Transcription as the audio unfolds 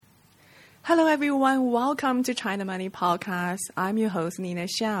Hello everyone, welcome to China Money Podcast. I'm your host Nina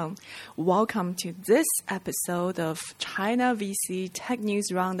Xiang. Welcome to this episode of China VC Tech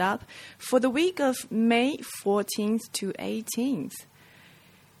News Roundup for the week of May 14th to 18th.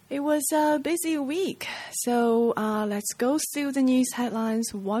 It was a busy week, so let's go through the news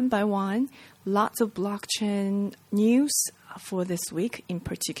headlines one by one. Lots of blockchain news for this week in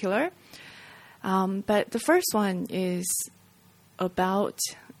particular. But the first one is about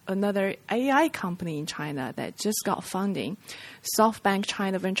another AI company in China that just got funding. SoftBank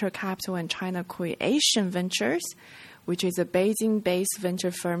China Venture Capital and China Creation Ventures, which is a Beijing-based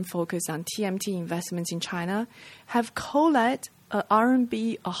venture firm focused on TMT investments in China, have co-led a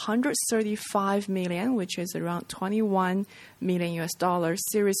RMB 135 million, which is around $21 million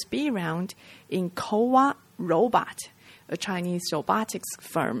Series B round in Kowa Robot, a Chinese robotics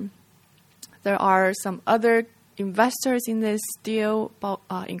firm. There are some other investors in this deal,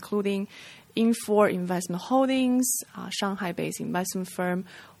 including Infor Investment Holdings, Shanghai-based investment firm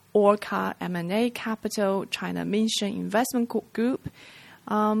Orca M&A Capital, China Minsheng Investment Group,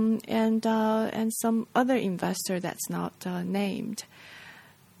 and some other investor that's not named.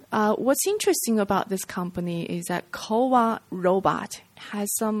 What's interesting about this company is that Kowa Robot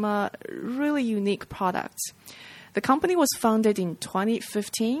has some really unique products. The company was founded in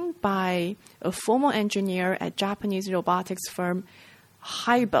 2015 by a former engineer at Japanese robotics firm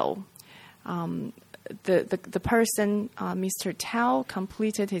Haibo. The person, Mr. Tao,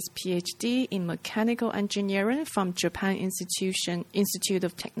 completed his PhD in mechanical engineering from Japan Institute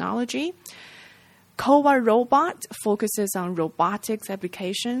of Technology. Kowa Robot focuses on robotics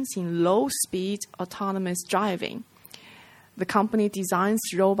applications in low-speed autonomous driving. The company designs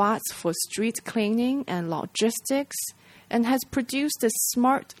robots for street cleaning and logistics and has produced a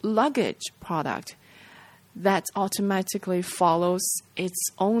smart luggage product that automatically follows its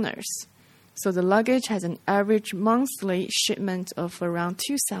owners. So the luggage has an average monthly shipment of around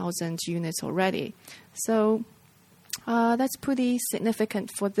 2,000 units already. So that's pretty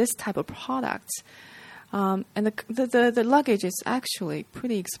significant for this type of product. And the luggage is actually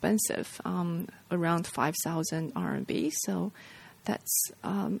pretty expensive, around 5,000 RMB. So that's,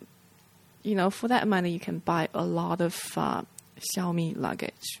 for that money, you can buy a lot of Xiaomi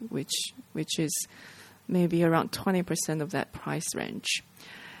luggage, which is maybe around 20% of that price range.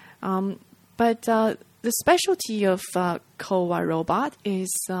 But the specialty of Kowa Robot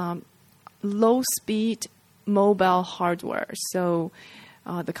is low-speed mobile hardware. So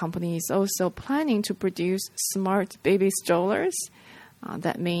the company is also planning to produce smart baby strollers.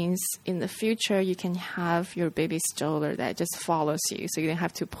 That means in the future you can have your baby stroller that just follows you, so you don't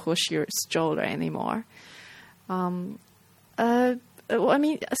have to push your stroller anymore. Sometimes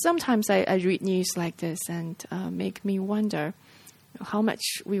I read news like this and make me wonder how much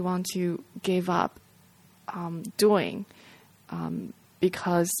we want to give up doing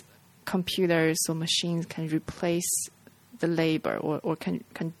because computers or machines can replace the labor or can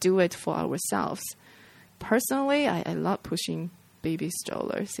do it for ourselves. Personally, I love pushing baby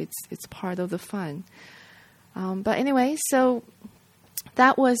strollers. It's part of the fun. But anyway, so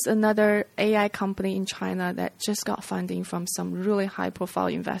that was another AI company in China that just got funding from some really high-profile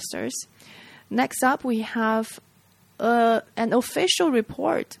investors. Next up, we have an official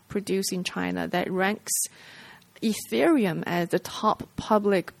report produced in China that ranks Ethereum as the top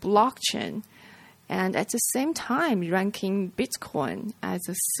public blockchain, and at the same time ranking Bitcoin as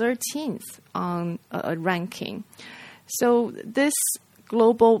the 13th on a ranking. So this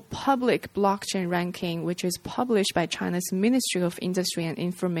global public blockchain ranking, which is published by China's Ministry of Industry and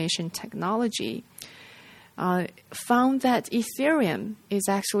Information Technology, found that Ethereum is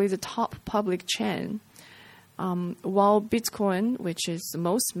actually the top public chain, while Bitcoin, which is the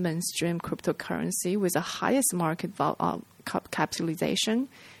most mainstream cryptocurrency with the highest market capitalization,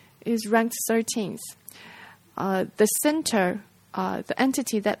 is ranked 13th. The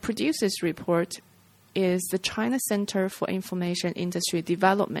entity that produced this report is the China Center for Information Industry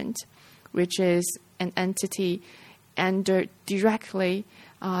Development, which is an entity under directly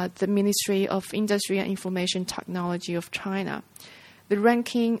the Ministry of Industry and Information Technology of China. The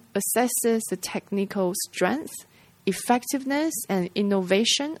ranking assesses the technical strength, effectiveness, and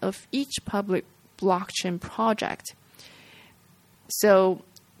innovation of each public blockchain project. So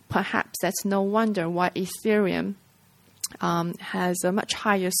perhaps that's no wonder why Ethereum has a much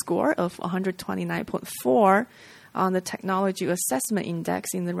higher score of 129.4 on the Technology Assessment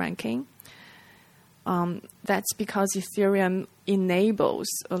Index in the ranking. That's because Ethereum enables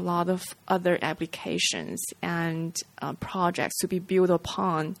a lot of other applications and projects to be built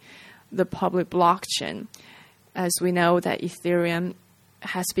upon the public blockchain. As we know that Ethereum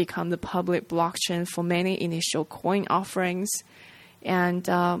has become the public blockchain for many initial coin offerings. And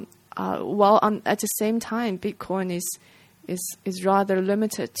while at the same time, Bitcoin is rather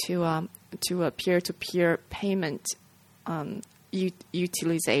limited to a peer-to-peer payment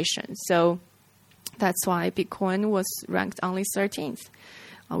utilization. So that's why Bitcoin was ranked only 13th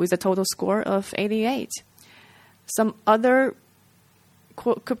with a total score of 88. Some other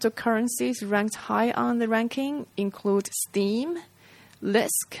cryptocurrencies ranked high on the ranking include Steam,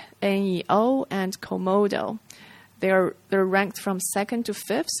 Lisk, NEO, and Komodo. They're ranked from 2nd to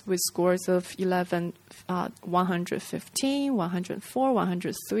 5th with scores of 11, 115, 104,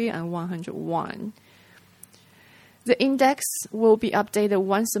 103, and 101. The index will be updated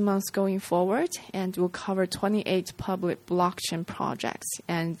once a month going forward and will cover 28 public blockchain projects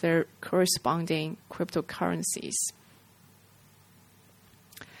and their corresponding cryptocurrencies.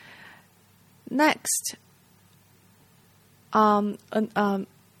 Next, this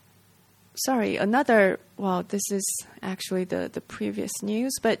is actually the previous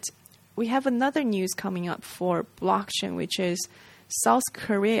news, but we have another news coming up for blockchain, which is South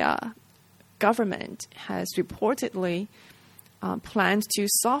Korea government has reportedly planned to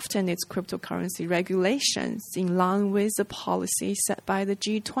soften its cryptocurrency regulations in line with the policy set by the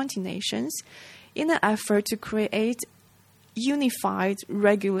G20 nations in an effort to create unified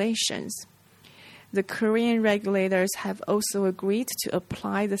regulations. The Korean regulators have also agreed to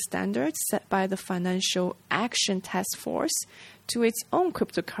apply the standards set by the Financial Action Task Force to its own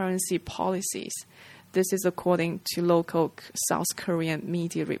cryptocurrency policies. This is according to local South Korean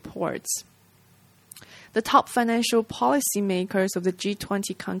media reports. The top financial policymakers of the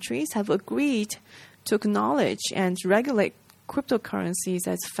G20 countries have agreed to acknowledge and regulate cryptocurrencies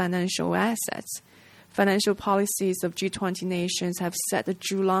as financial assets. Financial policies of G20 nations have set a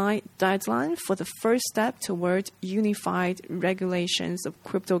July deadline for the first step toward unified regulations of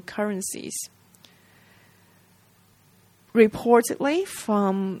cryptocurrencies. Reportedly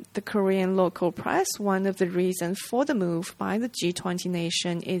from the Korean local press, one of the reasons for the move by the G20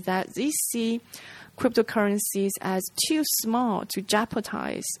 nation is that they see cryptocurrencies as too small to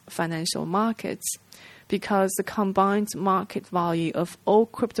jeopardize financial markets, because the combined market value of all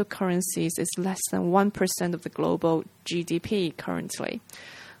cryptocurrencies is less than 1% of the global GDP currently.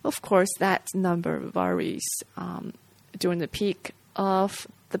 Of course, that number varies during the peak of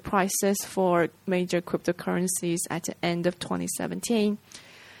the prices for major cryptocurrencies at the end of 2017.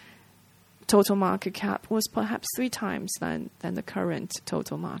 Total market cap was perhaps 3 times than the current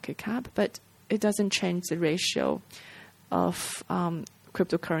total market cap, but it doesn't change the ratio of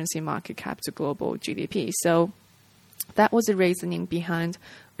cryptocurrency market cap to global GDP. So that was the reasoning behind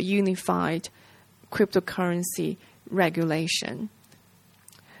a unified cryptocurrency regulation.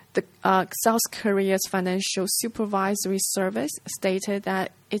 The South Korea's Financial Supervisory Service stated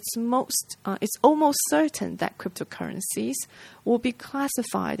that it's almost certain that cryptocurrencies will be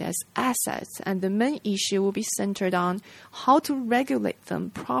classified as assets, and the main issue will be centered on how to regulate them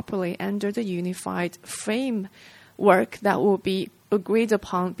properly under the unified framework that will be agreed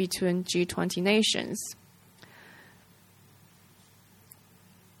upon between G20 nations.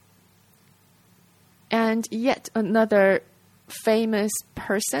 And yet another famous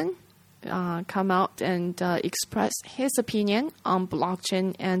person come out and express his opinion on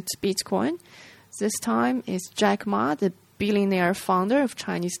blockchain and Bitcoin. This time is Jack Ma, the billionaire founder of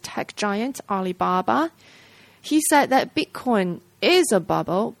Chinese tech giant Alibaba. He said that Bitcoin is a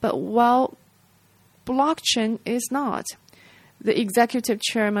bubble, but blockchain is not. The executive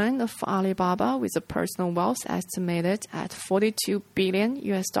chairman of Alibaba, with a personal wealth estimated at $42 billion,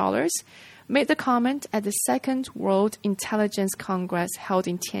 made the comment at the Second World Intelligence Congress held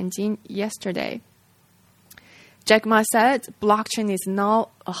in Tianjin yesterday. Jack Ma said, blockchain is now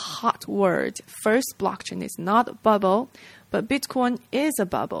a hot word. First, blockchain is not a bubble, but Bitcoin is a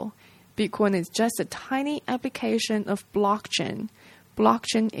bubble. Bitcoin is just a tiny application of blockchain.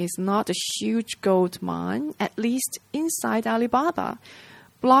 Blockchain is not a huge gold mine, at least inside Alibaba.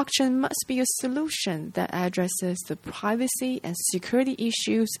 Blockchain must be a solution that addresses the privacy and security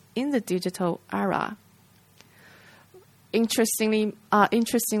issues in the digital era. Interestingly,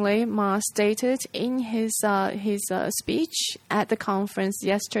 Ma stated in his speech at the conference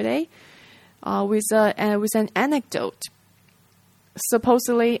yesterday with an anecdote.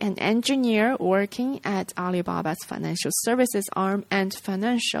 Supposedly, an engineer working at Alibaba's financial services arm Ant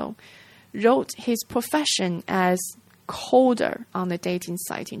Financial wrote his profession as coder on a dating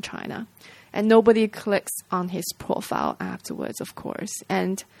site in China, and nobody clicks on his profile afterwards, of course.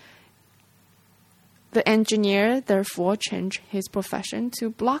 And the engineer therefore changed his profession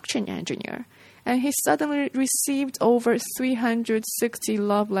to blockchain engineer, And he suddenly received over 360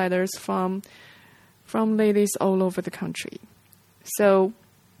 love letters from ladies all over the country. So,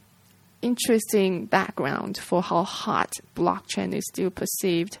 interesting background for how hot blockchain is still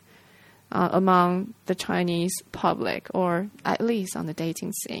perceived among the Chinese public, or at least on the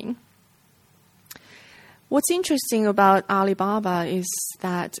dating scene. What's interesting about Alibaba is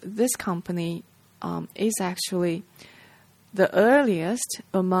that this company is actually the earliest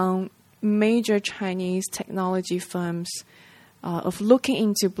among major Chinese technology firms of looking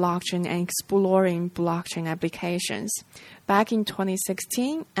into blockchain and exploring blockchain applications. Back in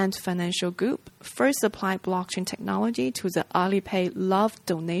 2016, Ant Financial Group first applied blockchain technology to the Alipay Love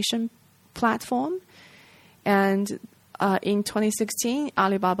donation platform. And in 2016,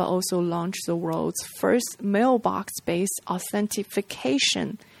 Alibaba also launched the world's first mailbox-based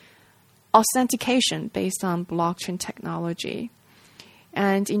authentication based on blockchain technology.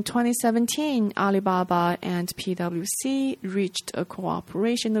 And in 2017, Alibaba and PwC reached a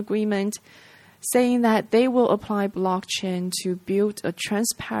cooperation agreement saying that they will apply blockchain to build a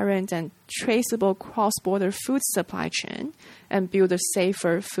transparent and traceable cross-border food supply chain and build a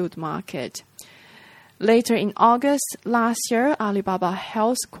safer food market. Later in August last year, Alibaba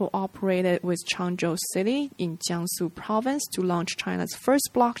Health cooperated with Changzhou City in Jiangsu Province to launch China's first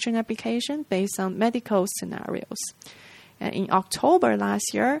blockchain application based on medical scenarios. And in October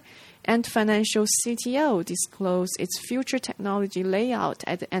last year, Ant Financial CTO disclosed its future technology layout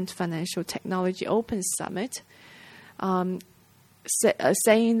at the Ant Financial Technology Open Summit,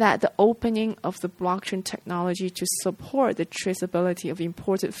 saying that the opening of the blockchain technology to support the traceability of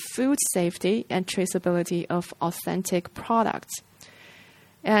imported food safety and traceability of authentic products.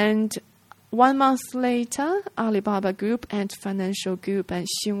 And 1 month later, Alibaba Group, Ant Financial Group, and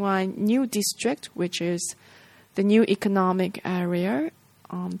Xinhuan New District, which is the new economic area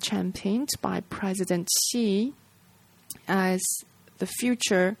championed by President Xi as the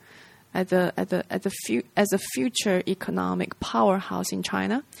future as a future economic powerhouse in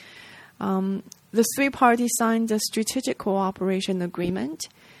China. The three parties signed a strategic cooperation agreement.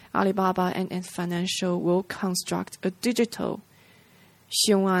 Alibaba and Ant Financial will construct a digital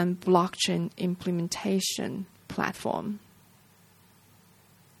Xinhuan blockchain implementation platform.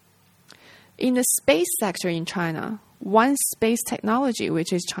 In the space sector in China, One Space Technology,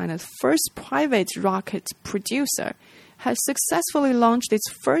 which is China's first private rocket producer, has successfully launched its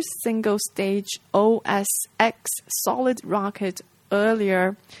first single-stage OSX solid rocket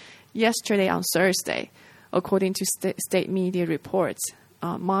earlier yesterday on Thursday, according to state media reports,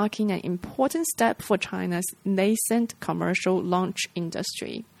 marking an important step for China's nascent commercial launch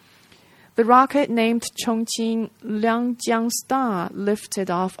industry. The rocket, named Chongqing Liangjiang Star,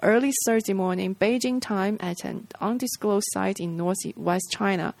 lifted off early Thursday morning Beijing time at an undisclosed site in northwest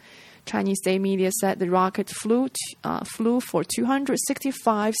China. Chinese state media said the rocket flew for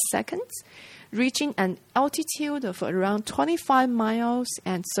 265 seconds, reaching an altitude of around 25 miles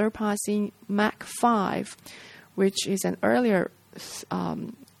and surpassing Mach 5, which is an earlier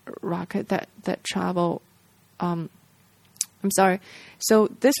rocket that traveled. So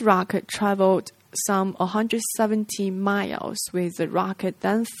this rocket traveled some 170 miles, with the rocket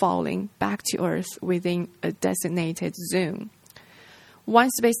then falling back to Earth within a designated zone.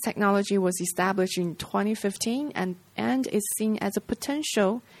 One Space Technology was established in 2015 and is seen as a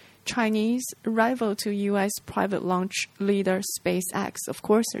potential Chinese rival to U.S. private launch leader SpaceX. Of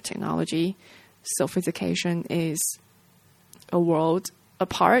course, their technology, sophistication is a world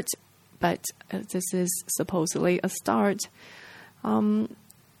apart, but this is supposedly a start.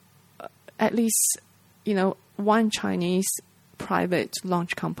 At least, one Chinese private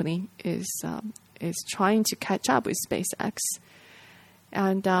launch company is trying to catch up with SpaceX,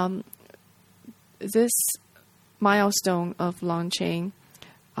 and this milestone of launching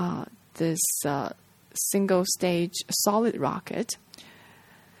this single-stage solid rocket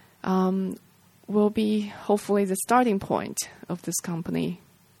will be hopefully the starting point of this company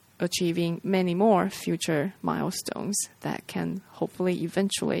achieving many more future milestones that can hopefully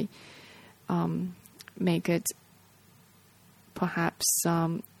eventually make it perhaps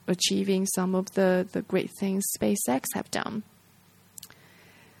achieving some of the great things SpaceX have done.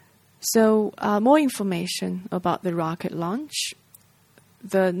 So more information about the rocket launch.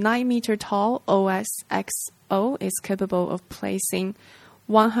 The 9-meter tall OSXO is capable of placing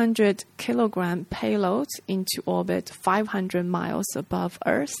 100-kilogram payload into orbit 500 miles above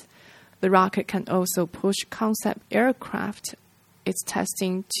Earth. The rocket can also push concept aircraft. It's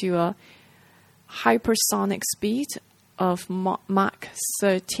testing to a hypersonic speed of Mach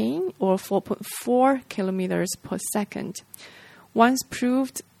 13 or 4.4 kilometers per second. Once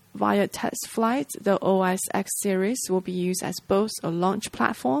proved via test flights, the OS X series will be used as both a launch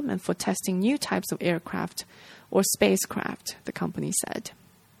platform and for testing new types of aircraft or spacecraft, the company said.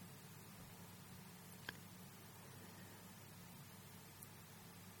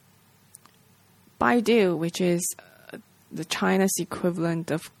 Baidu, which is the China's equivalent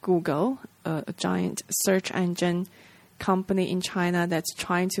of Google, a giant search engine company in China that's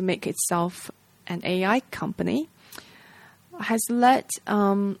trying to make itself an AI company, has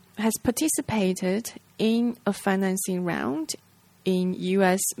participated in a financing round in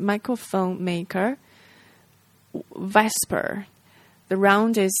U.S. microphone maker Vesper. The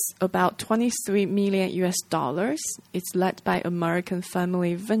round is about $23 million US. It's led by American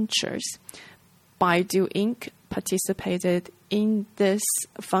Family Ventures. Baidu Inc. participated in this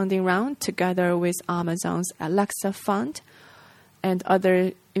funding round together with Amazon's Alexa Fund and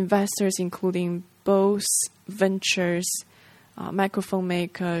other investors, including both Ventures, microphone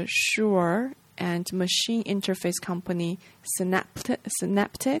maker Shure, and machine interface company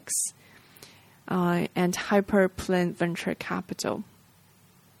Synaptics, and Hyperplane Venture Capital.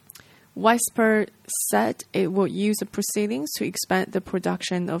 Vesper said it will use the proceedings to expand the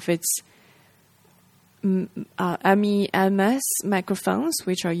production of its MEMS microphones,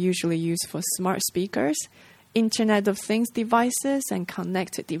 which are usually used for smart speakers, Internet of Things devices, and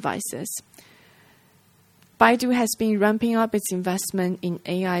connected devices. Baidu has been ramping up its investment in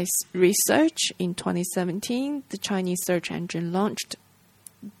AI research. In 2017, the Chinese search engine launched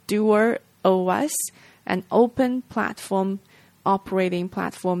DuerOS, an open platform operating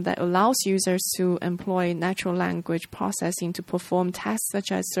platform that allows users to employ natural language processing to perform tasks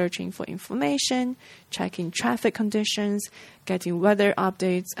such as searching for information, checking traffic conditions, getting weather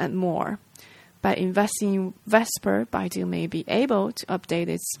updates, and more. By investing in Vesper, Baidu may be able to update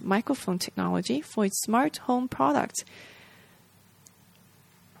its microphone technology for its smart home product.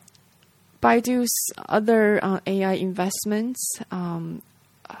 Baidu's other AI investments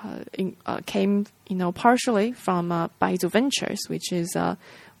came, partially from Baidu Ventures, which is a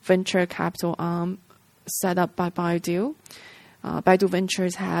venture capital arm set up by Baidu. Baidu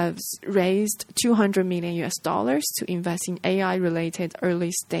Ventures has raised $200 million US to invest in AI-related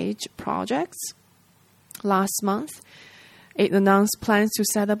early-stage projects. Last month, it announced plans to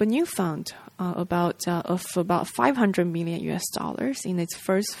set up a new fund of about $500 million US in its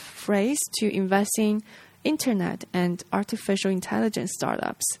first phase to invest in internet and artificial intelligence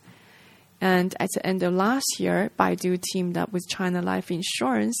startups. And at the end of last year, Baidu teamed up with China Life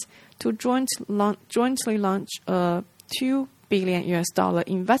Insurance to jointly launch a $2 billion US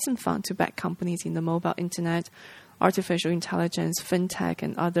investment fund to back companies in the mobile internet, artificial intelligence, fintech,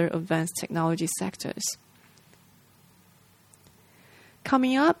 and other advanced technology sectors.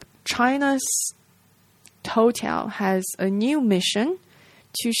 Coming up, China's Total has a new mission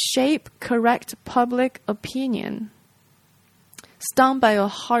to shape correct public opinion. Stung by a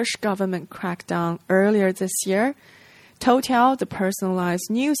harsh government crackdown earlier this year, Total, the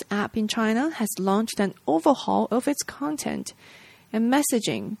personalized news app in China, has launched an overhaul of its content and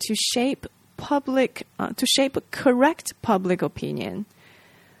messaging to shape correct public opinion.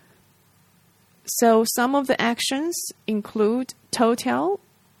 So some of the actions include Total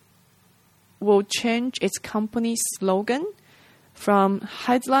will change its company slogan from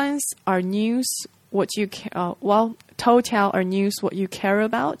headlines are news what you Total are news what you care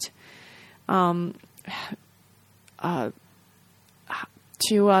about,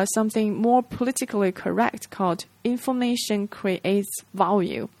 to something more politically correct called information creates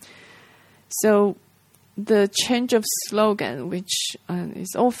value. So the change of slogan, which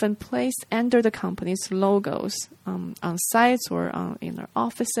is often placed under the company's logos on sites or in their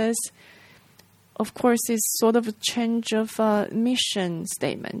offices, of course, is sort of a change of mission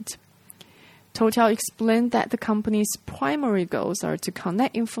statement. Total explained that the company's primary goals are to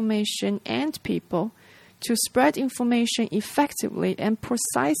connect information and people, to spread information effectively and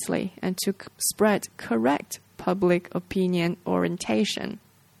precisely, and to spread correct public opinion orientation.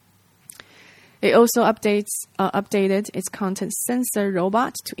 It also updated its content censor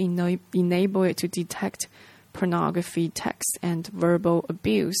robot to enable it to detect pornography, text, and verbal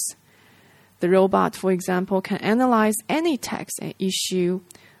abuse. The robot, for example, can analyze any text and issue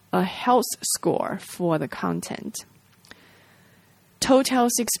a health score for the content.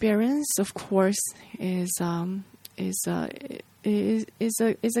 Total's experience, of course, is a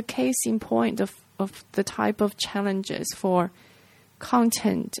case in point of the type of challenges for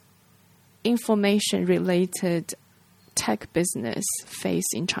content information-related tech business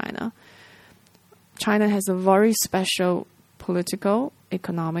face in China. China has a very special political,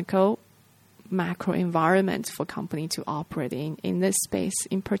 economical, macro environment for company to operate in this space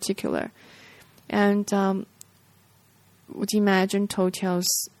in particular. And would you imagine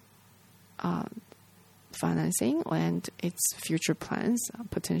Toutiao's financing and its future plans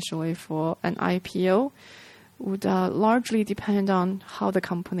potentially for an IPO would largely depend on how the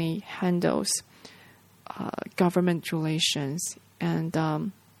company handles government relations and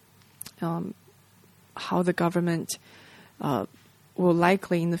how the government will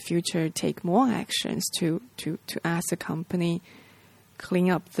likely in the future take more actions to ask the company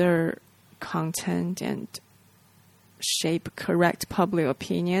clean up their content and shape correct public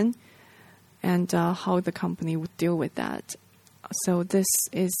opinion, and how the company would deal with that. So this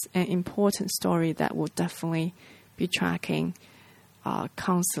is an important story that we'll definitely be tracking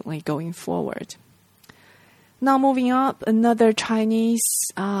constantly going forward. Now moving up, another Chinese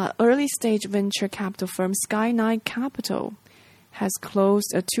early-stage venture capital firm, Sky9 Capital, has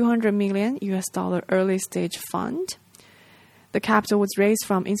closed a $200 million early-stage fund. The capital was raised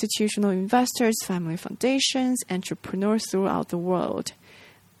from institutional investors, family foundations, entrepreneurs throughout the world.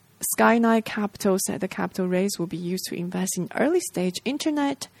 Sky9 Capital said the capital raise will be used to invest in early-stage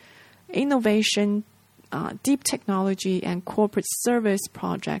internet, innovation, deep technology, and corporate service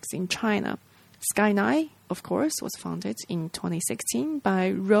projects in China. Sky9, of course, was founded in 2016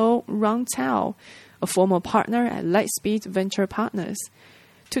 by Roundup, a former partner at Lightspeed Venture Partners.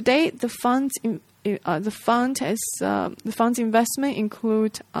 To date, the fund's investment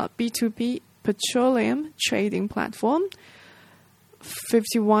include B2B petroleum trading platform,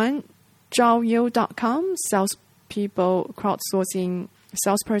 51 Zhaoyou.com, salesperson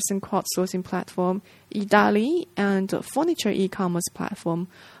crowdsourcing platform, Idali, and furniture e-commerce platform,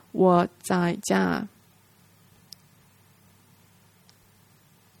 我在家.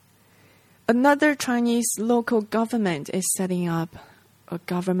 Another Chinese local government is setting up a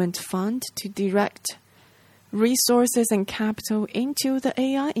government fund to direct resources and capital into the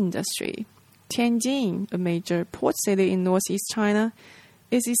AI industry. Tianjin, a major port city in northeast China,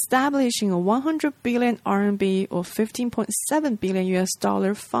 is establishing a 100 billion RMB or $15.7 billion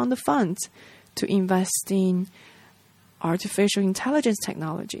fund of funds to invest in artificial intelligence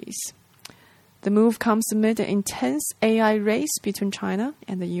technologies. The move comes amid an intense AI race between China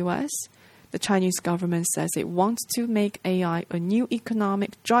and the US. The Chinese government says it wants to make AI a new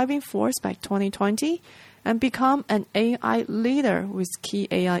economic driving force by 2020 and become an AI leader with key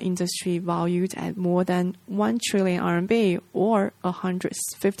AI industry valued at more than 1 trillion RMB or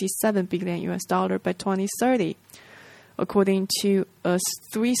 $157 billion by 2030, according to a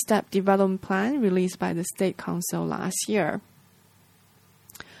 3-step development plan released by the State Council last year.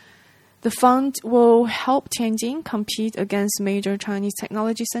 The fund will help Tianjin compete against major Chinese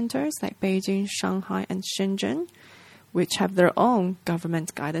technology centers like Beijing, Shanghai, and Shenzhen, which have their own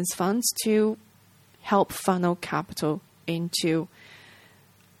government guidance funds to help funnel capital into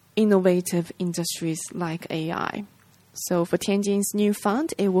innovative industries like AI. So for Tianjin's new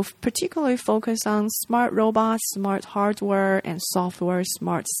fund, it will particularly focus on smart robots, smart hardware and software,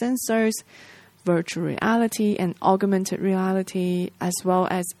 smart sensors, virtual reality and augmented reality, as well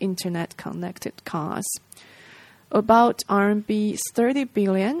as internet-connected cars. About RMB 30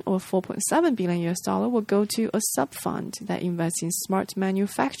 billion or $4.7 billion will go to a sub-fund that invests in smart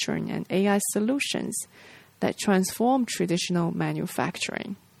manufacturing and AI solutions that transform traditional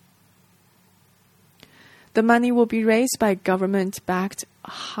manufacturing. The money will be raised by government-backed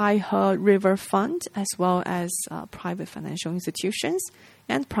Haihe River Fund, as well as private financial institutions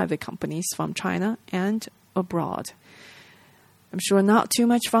and private companies from China and abroad. I'm sure not too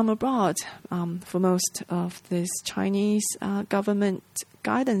much from abroad. For most of these Chinese government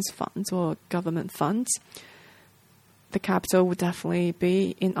guidance funds or government funds, the capital would definitely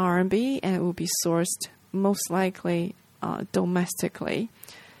be in RMB and it will be sourced most likely domestically.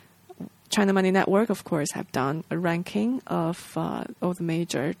 China Money Network, of course, have done a ranking of all the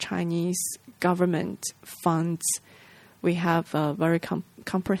major Chinese government funds. We have very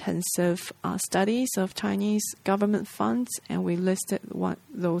comprehensive studies of Chinese government funds, and we listed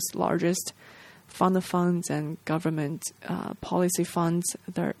those largest fund of funds and government policy funds.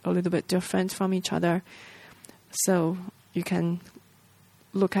 They're a little bit different from each other. So you can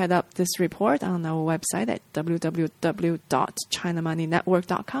look up this report on our website at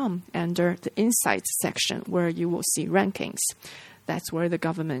www.chinamoneynetwork.com under the Insights section, where you will see rankings. That's where the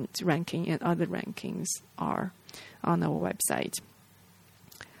government ranking and other rankings are on our website.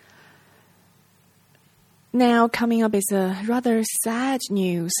 Now, coming up is a rather sad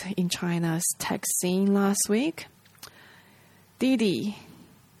news in China's tech scene last week. Didi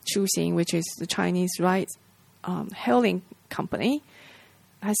Chuxing, which is the Chinese ride-hailing company,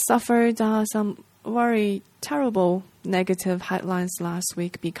 has suffered some very terrible negative headlines last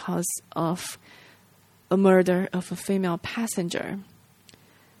week because of a murder of a female passenger.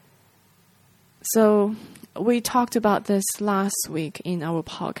 So we talked about this last week in our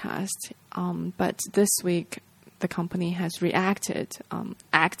podcast, but this week the company has reacted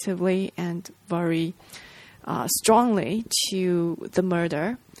actively and very strongly to the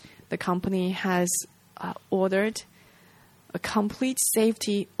murder. The company has ordered a complete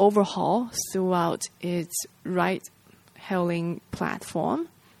safety overhaul throughout its ride-hailing platform.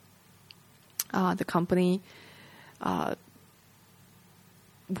 The company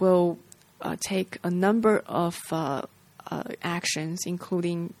will take a number of actions,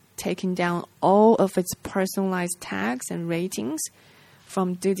 including taking down all of its personalized tags and ratings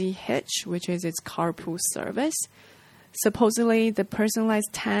from Didi Hitch, which is its carpool service. Supposedly, the personalized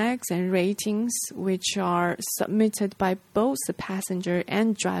tags and ratings, which are submitted by both the passenger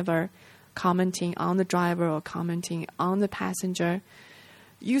and driver, commenting on the driver or commenting on the passenger,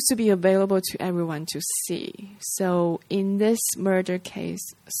 used to be available to everyone to see. So in this murder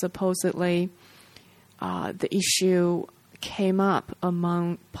case, supposedly, the issue came up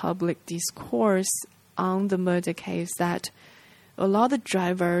among public discourse on the murder case that a lot of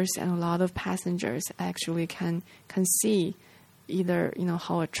drivers and a lot of passengers actually can see either,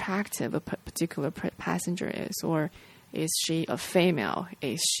 how attractive a particular passenger is, or is she a female,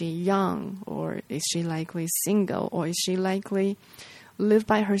 is she young, or is she likely single, or is she likely live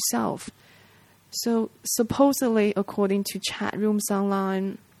by herself. So supposedly, according to chat rooms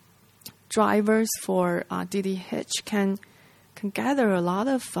online, drivers for Didi Hitch can gather a lot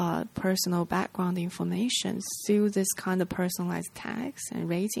of personal background information through this kind of personalized tags and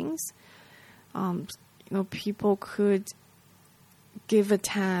ratings. People could give a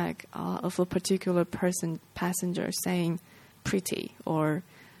tag of a particular passenger saying pretty or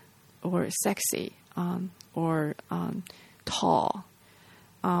sexy or tall,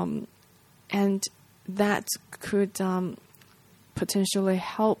 and that could potentially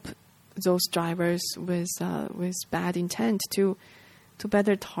help those drivers with bad intent to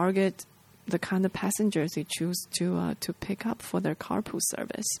better target the kind of passengers they choose to pick up for their carpool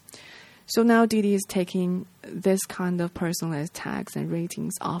service. So now Didi is taking this kind of personalized tags and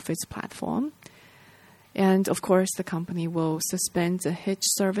ratings off its platform, and of course the company will suspend the Hitch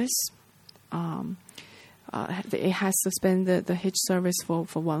service. It has suspended the Hitch service for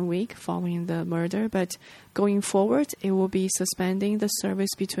 1 week following the murder, but going forward, it will be suspending the service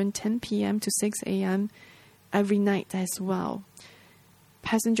between 10 p.m. to 6 a.m. every night as well.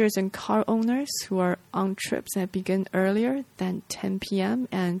 Passengers and car owners who are on trips that begin earlier than 10 p.m.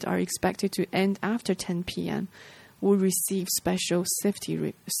 and are expected to end after 10 p.m. will receive special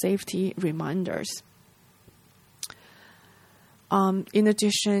safety reminders. In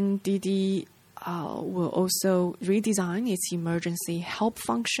addition, Didi will also redesign its emergency help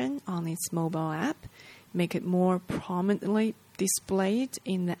function on its mobile app, make it more prominently displayed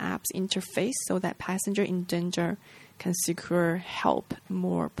in the app's interface so that passenger in danger can secure help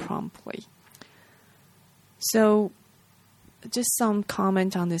more promptly. So, just some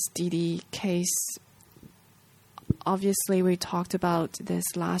comment on this Didi case. Obviously, we talked about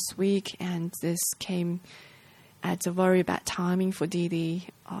this last week, and this came at a very bad timing for Didi,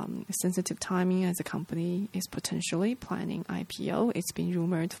 sensitive timing as the company is potentially planning IPO. It's been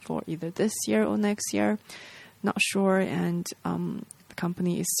rumored for either this year or next year, not sure. And the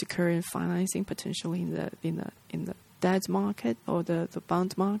company is securing financing potentially in the debt market or the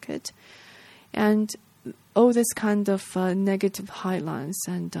bond market, and all this kind of negative headlines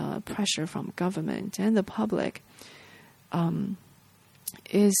and pressure from government and the public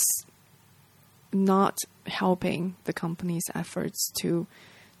is not helping the company's efforts to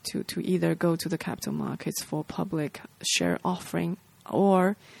either go to the capital markets for public share offering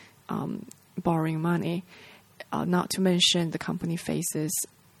or borrowing money. Not to mention the company faces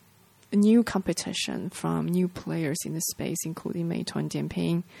new competition from new players in the space, including Meituan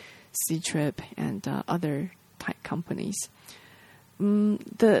Dianping, Ctrip, and other tech companies.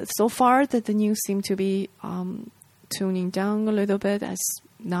 So far, the news seem to be tuning down a little bit, as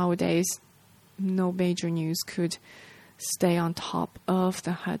nowadays no major news could stay on top of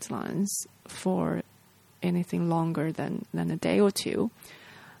the headlines for anything longer than a day or two.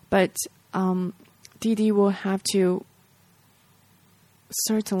 But Didi will have to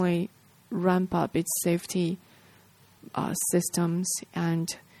certainly ramp up its safety systems and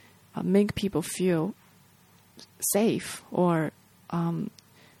make people feel safe, or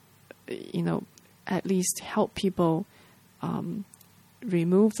at least help people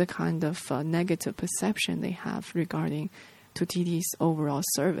remove the kind of negative perception they have regarding to Didi's overall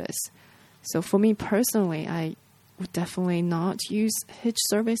service. So for me personally, I would definitely not use hitch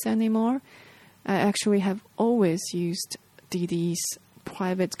service anymore. I actually have always used Didi's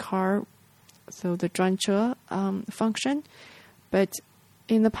private car, so the 专车 function. But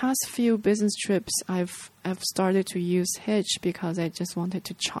in the past few business trips, I've started to use hitch because I just wanted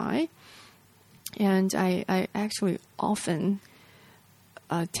to try. And I actually often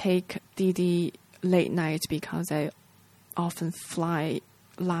take Didi late night because I often fly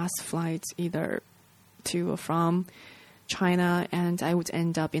last flights either to or from China, and I would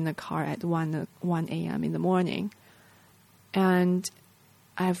end up in the car at 1 a.m. in the morning. And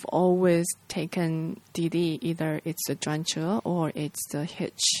I've always taken Didi, either it's a 专车 or it's the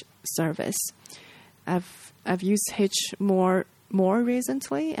hitch service. I've used hitch more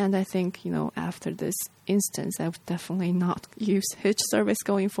recently, and I think, after this instance, I would definitely not use hitch service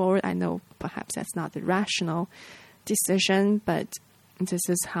going forward. I know perhaps that's not the rational decision, but this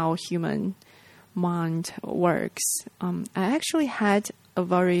is how human mind works. I actually had a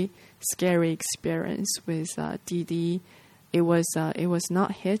very scary experience with Didi. It was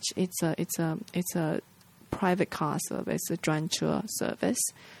not hitch. It's a private car service, a 专车 service.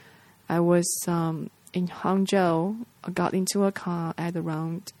 I was in Hangzhou. I got into a car at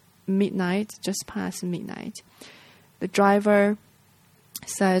around midnight, just past midnight. The driver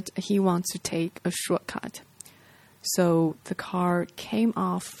said he wants to take a shortcut. So the car came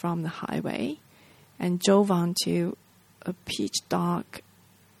off from the highway and drove onto a pitch dark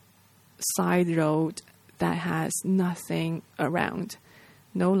side road that has nothing around.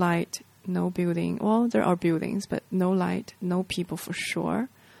 No light, no building. Well, there are buildings, but no light, no people for sure.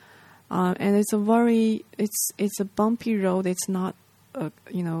 And it's a bumpy road. It's not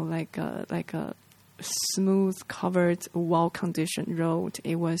like a smooth, covered, well-conditioned road.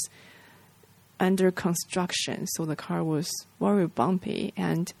 It was under construction, so the car was very bumpy,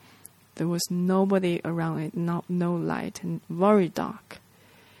 and there was nobody around it, no light, and very dark.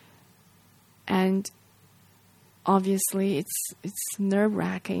 And obviously, it's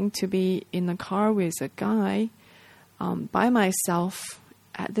nerve-wracking to be in a car with a guy by myself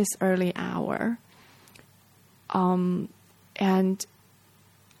at this early hour. And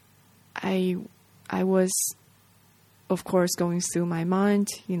I was, of course, going through my mind,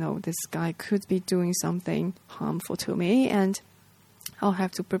 this guy could be doing something harmful to me, and I'll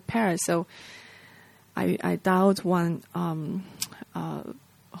have to prepare. So I dialed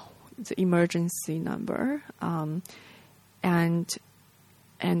the emergency number, and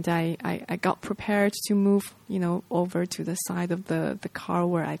I got prepared to move, over to the side of the car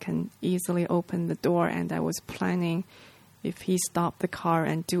where I can easily open the door. And I was planning, if he stopped the car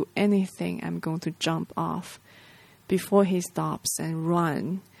and do anything, I'm going to jump off before he stops and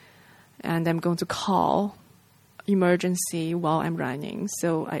run. And I'm going to call emergency while I'm running.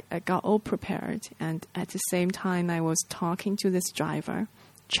 So I got all prepared. And at the same time, I was talking to this driver,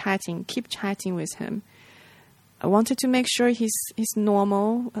 keep chatting with him. I wanted to make sure he's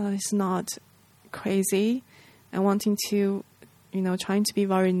normal, he's not crazy. I wanted to, trying to be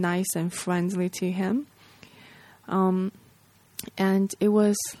very nice and friendly to him. And it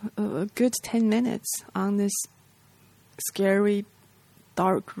was a good 10 minutes on this scary,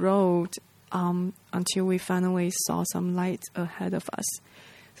 dark road until we finally saw some light ahead of us.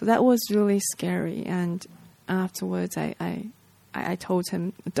 So that was really scary. And afterwards, I told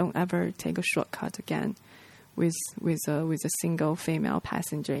him, don't ever take a shortcut again with a single female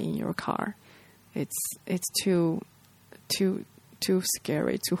passenger in your car. It's too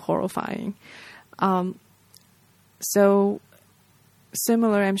scary, too horrifying. So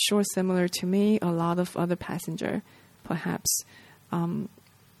similar, I'm sure similar to me, a lot of other passenger perhaps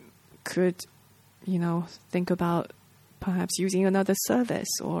could, think about perhaps using another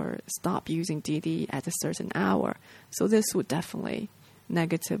service or stop using Didi at a certain hour. So this would definitely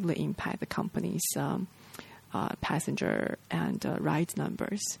negatively impact the company's passenger and ride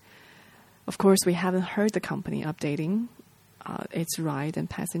numbers. Of course, we haven't heard the company updating its ride and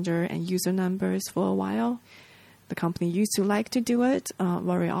passenger and user numbers for a while. The company used to like to do it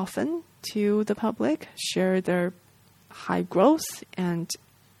very often to the public, share their high growth, and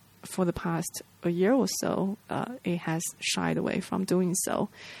for the past a year or so, it has shied away from doing so.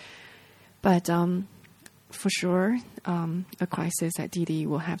 But for sure, a crisis at Didi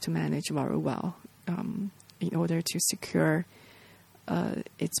will have to manage very well in order to secure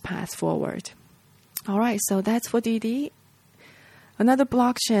its path forward. All right, so that's for Didi. Another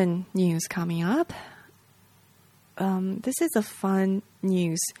blockchain news coming up. This is a fun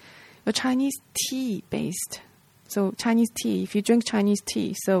news. A Chinese tea-based So Chinese tea, if you drink Chinese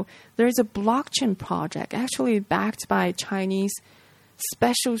tea, so there is a blockchain project actually backed by Chinese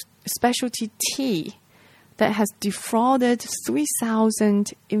specialty tea that has defrauded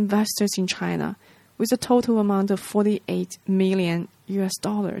 3,000 investors in China with a total amount of $48 million.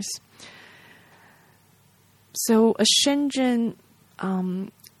 So a Shenzhen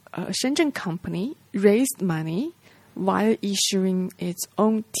company raised money while issuing its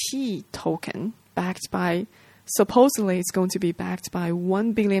own tea token supposedly it's going to be backed by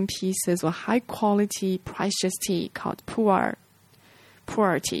 1 billion pieces of high-quality precious tea called pu'er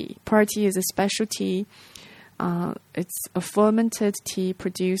tea. Pu'er tea is a specialty. It's a fermented tea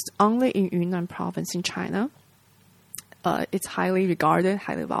produced only in Yunnan province in China. It's highly regarded,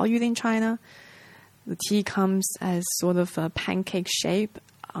 highly valued in China. The tea comes as sort of a pancake shape.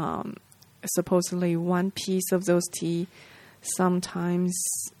 Supposedly one piece of those tea sometimes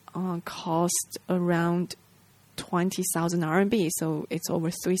cost around 20,000 RMB, so it's over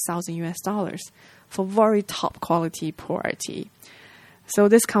 $3,000 for very top quality pu'er tea. So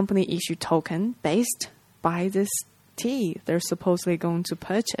this company issued token based by this tea they're supposedly going to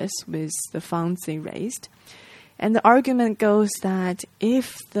purchase with the funds they raised. And the argument goes that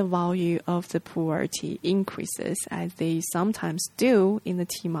if the value of the pu'er tea increases, as they sometimes do in the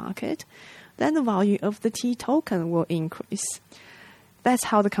tea market, then the value of the tea token will increase. That's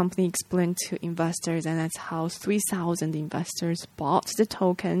how the company explained to investors, and that's how 3,000 investors bought the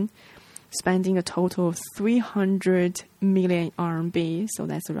token, spending a total of 300 million RMB, so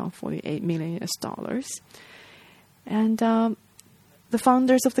that's around $48 million. And the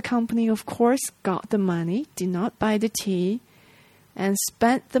founders of the company, of course, got the money, did not buy the tea, and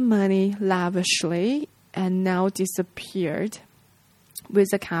spent the money lavishly, and now disappeared with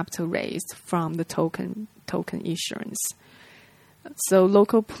the capital raised from the token issuance. So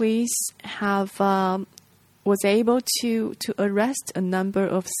local police was able to arrest a number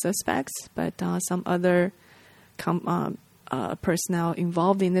of suspects, but some other personnel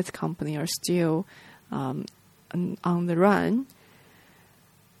involved in this company are still on the run.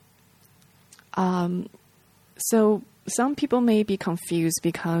 So some people may be confused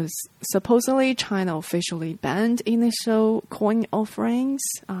because supposedly China officially banned initial coin offerings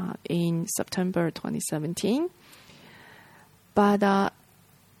in September 2017. But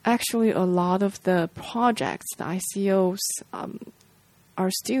actually a lot of the projects, the ICOs,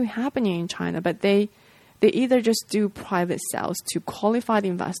 are still happening in China, but they either just do private sales to qualified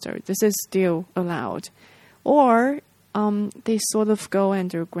investors. This is still allowed. Or they sort of go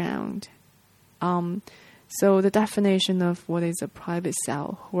underground. So the definition of what is a private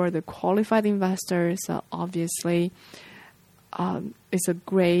sale, who are the qualified investors, obviously it's a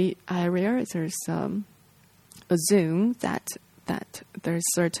gray area. There's assume that there's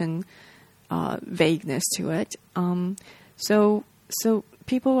certain vagueness to it. So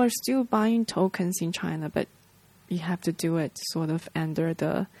people are still buying tokens in China, but you have to do it sort of under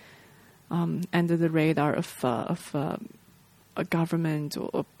the radar of a government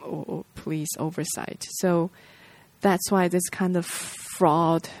or police oversight. So that's why this kind of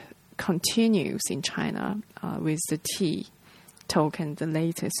fraud continues in China with the T token, the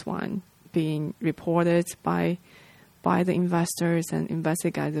latest one, being reported by the investors and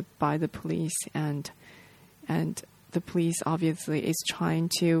investigated by the police, and the police obviously is trying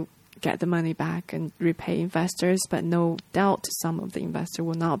to get the money back and repay investors, but no doubt some of the investors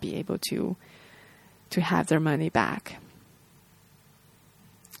will not be able to have their money back.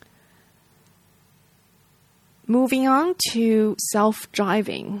 Moving on to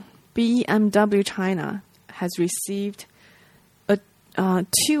self-driving, BMW China has received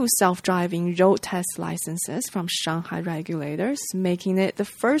 2 self-driving road test licenses from Shanghai regulators, making it the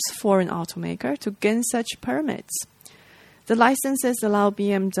first foreign automaker to gain such permits. The licenses allow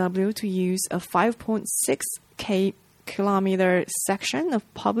BMW to use a 5.6 kilometer section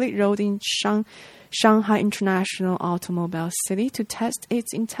of public road in Shanghai International Automobile City to test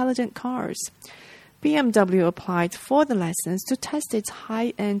its intelligent cars. BMW applied for the license to test its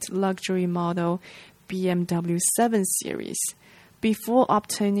high-end luxury model BMW 7 Series. Before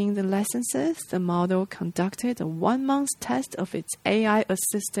obtaining the licenses, the model conducted a 1-month test of its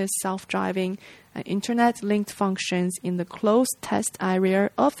AI-assisted self-driving and internet-linked functions in the closed test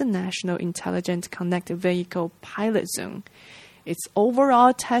area of the National Intelligent Connected Vehicle Pilot Zone. Its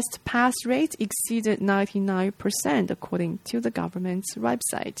overall test pass rate exceeded 99%, according to the government's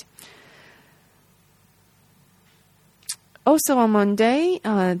website. Also on Monday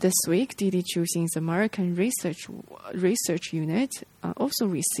this week, Didi Chuxing's American research unit also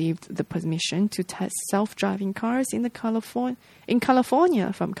received the permission to test self-driving cars in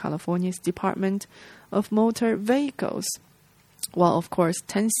California from California's Department of Motor Vehicles. While, of course,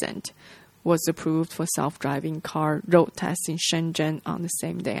 Tencent was approved for self-driving car road tests in Shenzhen on the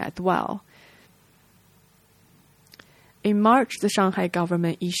same day as well. In March, the Shanghai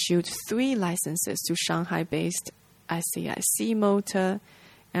government issued 3 licenses to Shanghai-based SAIC Motor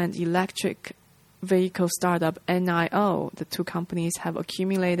and electric vehicle startup NIO. The 2 companies have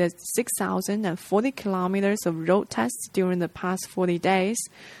accumulated 6,040 kilometers of road tests during the past 40 days.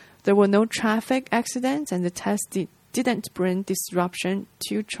 There were no traffic accidents and the tests didn't bring disruption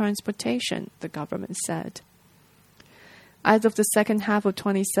to transportation, the government said. As of the second half of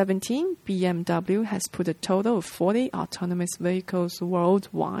 2017, BMW has put a total of 40 autonomous vehicles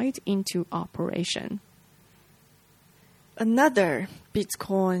worldwide into operation. Another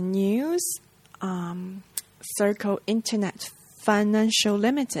Bitcoin news, Circle Internet Financial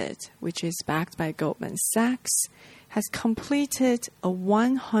Limited, which is backed by Goldman Sachs, has completed a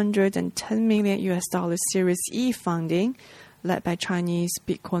 $110 million Series E funding led by Chinese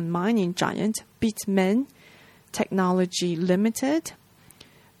Bitcoin mining giant Bitmain Technology Limited.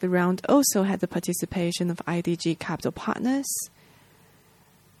 The round also had the participation of IDG Capital Partners.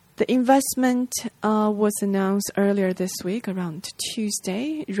 The investment was announced earlier this week, around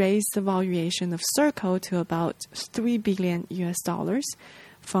Tuesday, raised the valuation of Circle to about $3 billion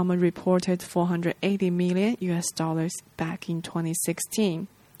from a reported $480 million back in 2016.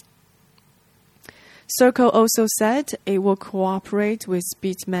 Circle also said it will cooperate with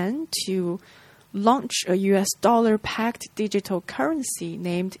Bitmain to launch a US dollar-backed digital currency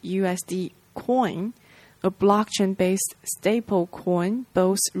named USD Coin, a blockchain-based stable coin,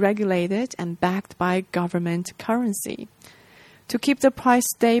 both regulated and backed by government currency. To keep the price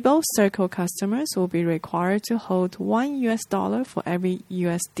stable, Circle customers will be required to hold $1 for every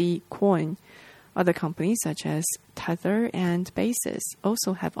USD coin. Other companies such as Tether and Basis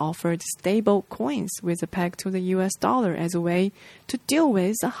also have offered stable coins with a peg to the US dollar as a way to deal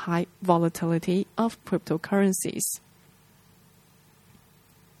with the high volatility of cryptocurrencies.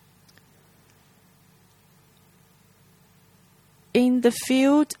 In the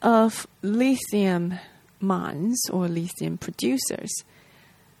field of lithium mines or lithium producers,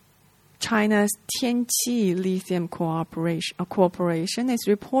 China's Tianqi Lithium Corporation is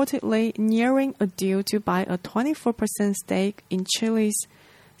reportedly nearing a deal to buy a 24% stake in Chile's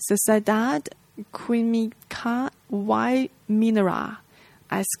Sociedad Química y Minera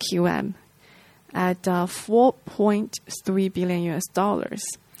 (SQM) at $4.3 billion.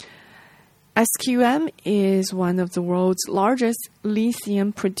 SQM is one of the world's largest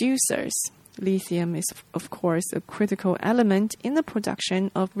lithium producers. Lithium is, of course, a critical element in the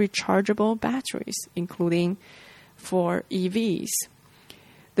production of rechargeable batteries, including for EVs.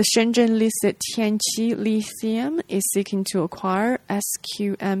 The Shenzhen-listed Tianqi Lithium is seeking to acquire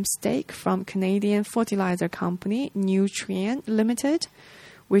SQM stake from Canadian fertilizer company Nutrien Limited,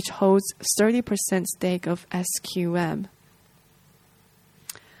 which holds 30% stake of SQM.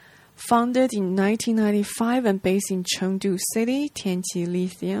 Founded in 1995 and based in Chengdu City, Tianqi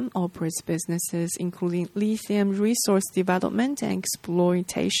Lithium operates businesses including lithium resource development and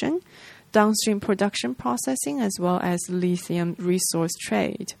exploitation, downstream production processing, as well as lithium resource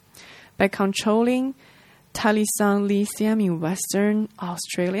trade. By controlling Talisang Lithium in Western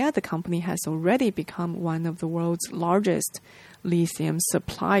Australia, the company has already become one of the world's largest lithium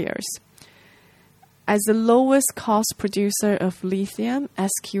suppliers. As the lowest cost producer of lithium,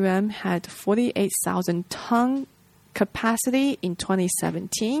 SQM had 48,000 ton capacity in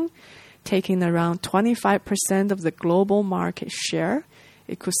 2017, taking around 25% of the global market share.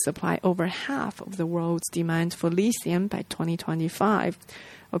 It could supply over half of the world's demand for lithium by 2025,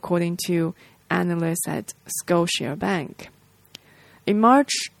 according to analysts at Scotiabank. In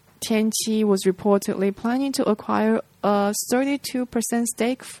March, Tianqi was reportedly planning to acquire a 32%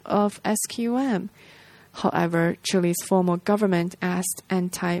 stake of SQM. However, Chile's former government asked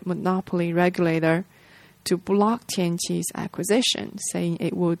anti-monopoly regulator to block Tianqi's acquisition, saying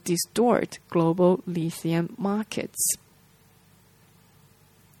it would distort global lithium markets.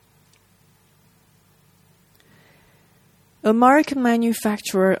 American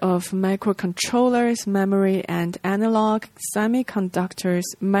manufacturer of microcontrollers, memory, and analog semiconductors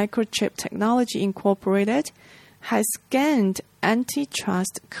Microchip Technology Incorporated has gained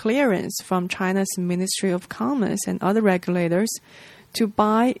antitrust clearance from China's Ministry of Commerce and other regulators to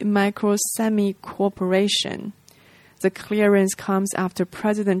buy Microsemi Corporation. The clearance comes after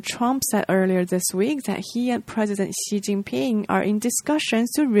President Trump said earlier this week that he and President Xi Jinping are in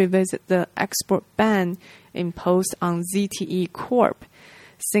discussions to revisit the export ban imposed on ZTE Corp,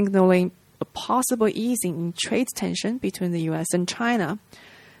 signaling a possible easing in trade tension between the U.S. and China.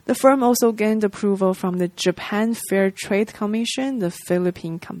 The firm also gained approval from the Japan Fair Trade Commission, the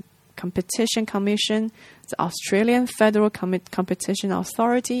Philippine Competition Commission, the Australian Federal Competition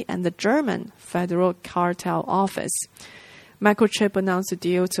Authority, and the German Federal Cartel Office. Microchip announced a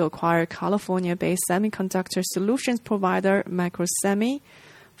deal to acquire California-based semiconductor solutions provider Microsemi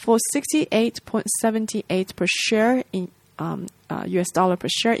for $68.78 per share in US dollar per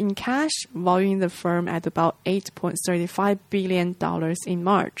share in cash, valuing the firm at about $8.35 billion in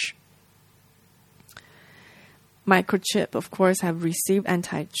March. Microchip, of course, have received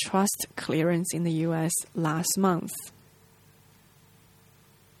antitrust clearance in the U.S. last month.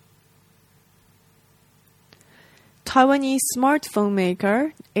 Taiwanese smartphone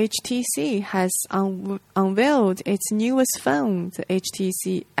maker HTC has unveiled its newest phone, the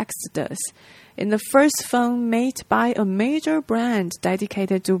HTC Exodus, in the first phone made by a major brand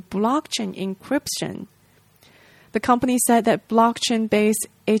dedicated to blockchain encryption. The company said that blockchain-based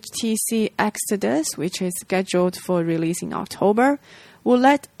HTC Exodus, which is scheduled for release in October, will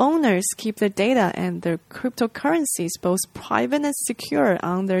let owners keep their data and their cryptocurrencies both private and secure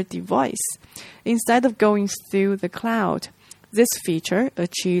on their device, instead of going through the cloud. This feature,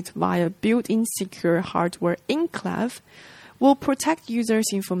 achieved via built-in secure hardware enclave, will protect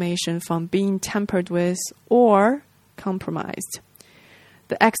users' information from being tampered with or compromised.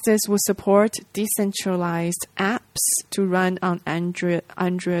 The Exodus will support decentralized apps to run on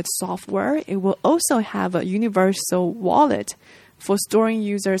Android software. It will also have a universal wallet for storing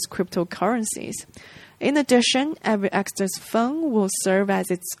users' cryptocurrencies. In addition, every Exodus phone will serve as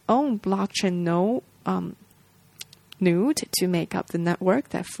its own blockchain node to make up the network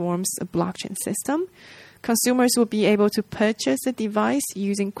that forms a blockchain system. Consumers will be able to purchase the device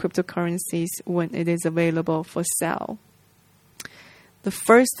using cryptocurrencies when it is available for sale. The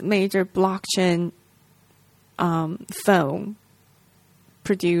first major blockchain phone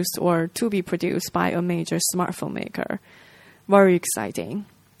produced or to be produced by a major smartphone maker. Very exciting.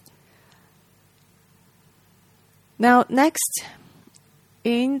 Now, next,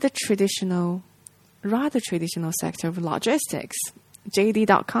 in the rather traditional sector of logistics,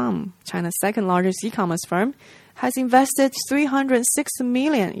 JD.com, China's second largest e-commerce firm, has invested $306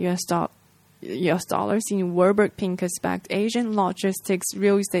 million in Warburg Pincus-backed Asian logistics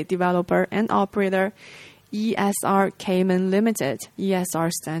real estate developer and operator ESR Cayman Limited.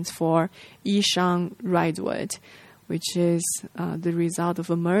 ESR stands for Yishang Ridewood, which is the result of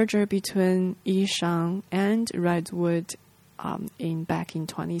a merger between Yishang and Ridewood back in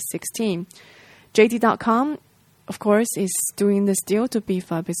 2016. JD.com, of course, is doing this deal to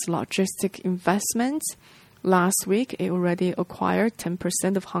beef up its logistic investments. Last week, it already acquired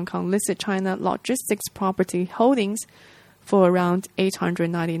 10% of Hong Kong-listed China Logistics Property Holdings for around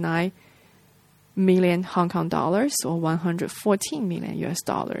 899 million Hong Kong dollars or $114 million US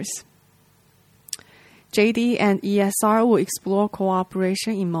dollars. JD and ESR will explore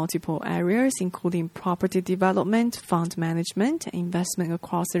cooperation in multiple areas, including property development, fund management, and investment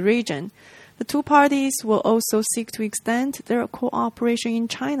across the region. The two parties will also seek to extend their cooperation in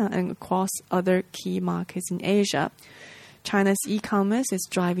China and across other key markets in Asia. China's e-commerce is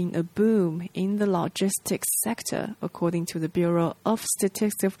driving a boom in the logistics sector, according to the Bureau of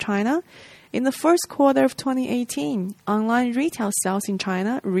Statistics of China. In the first quarter of 2018, online retail sales in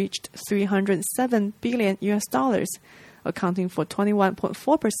China reached $307 billion US dollars, accounting for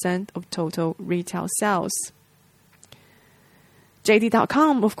 21.4% of total retail sales.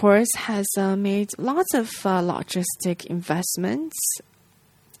 JD.com, of course, has made lots of logistic investments.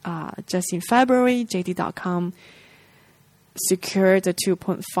 Just in February, JD.com secured a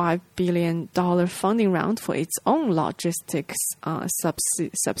 $2.5 billion funding round for its own logistics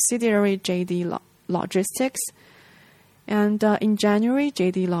subsidiary, JD Logistics. And in January,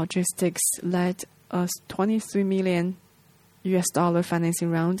 JD Logistics led a $23 million US dollar financing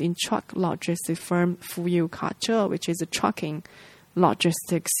round in truck logistics firm Fuyu Kache, which is a trucking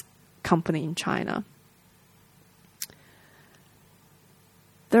logistics company in China.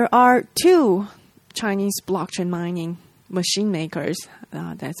 There are two Chinese blockchain mining machine makers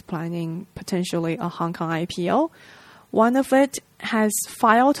that's planning potentially a Hong Kong IPO. One of it has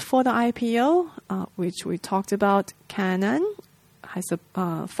filed for the IPO, which we talked about. Canon has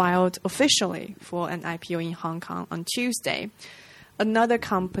filed officially for an IPO in Hong Kong on Tuesday. Another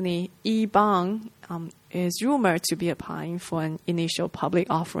company, eBang, is rumored to be applying for an initial public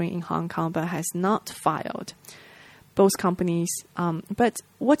offering in Hong Kong but has not filed. both companies. But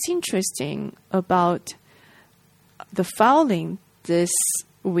what's interesting about the filing this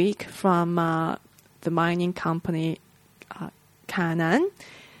week from the mining company Canaan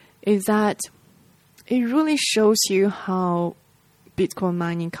is that it really shows you how Bitcoin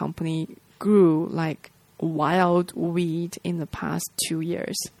mining company grew like wild weed in the past 2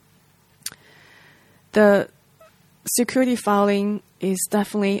 years. The security filing is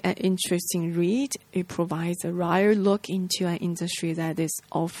definitely an interesting read. It provides a rare look into an industry that is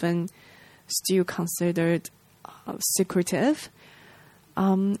often still considered secretive.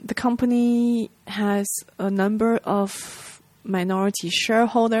 The company has a number of minority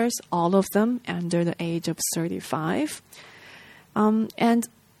shareholders, all of them under the age of 35. And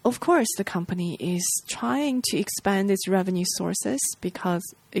of course, the company is trying to expand its revenue sources because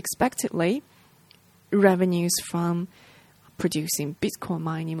expectedly, revenues from producing Bitcoin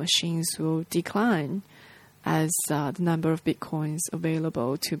mining machines will decline as the number of Bitcoins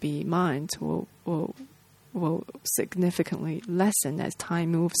available to be mined will significantly lessen as time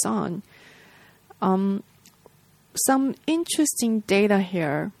moves on. Some interesting data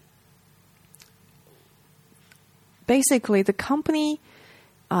here. Basically, the company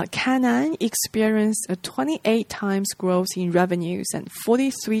Canaan experienced a 28 times growth in revenues and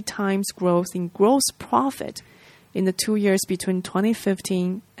 43 times growth in gross profit in the 2 years between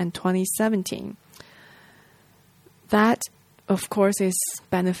 2015 and 2017. That, of course, is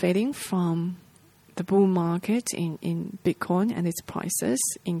benefiting from the bull market in Bitcoin and its prices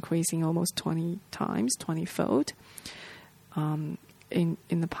increasing almost 20-fold in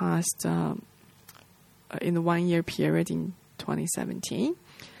the past, in the 1 year period in 2017.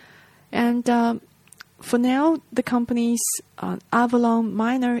 And for now, the company's Avalon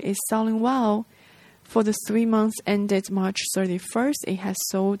miner is selling well. For the 3 months ended March 31st, it has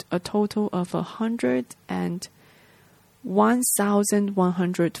sold a total of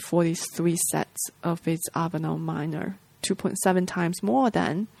 101,143 sets of its Avalon miner, 2.7 times more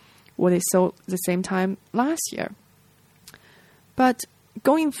than what it sold the same time last year. But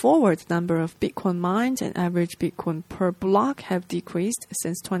going forward, the number of Bitcoin mined and average Bitcoin per block have decreased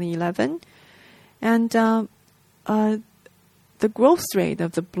since 2011. And the growth rate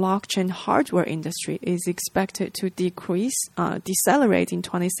of the blockchain hardware industry is expected to decelerate in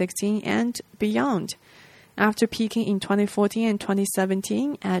 2016 and beyond, after peaking in 2014 and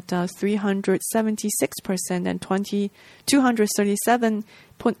 2017 at 376% and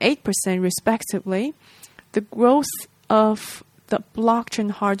 237.8% respectively. The growth of the blockchain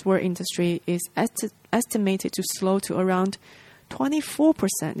hardware industry is estimated to slow to around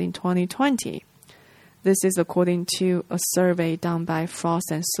 24% in 2020. This is according to a survey done by Frost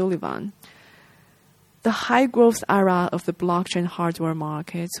and Sullivan. The high growth era of the blockchain hardware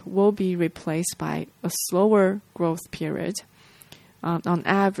market will be replaced by a slower growth period. On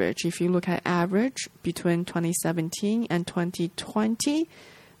average, if you look at average between 2017 and 2020,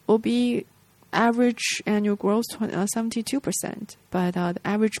 will be average annual growth 72%, but the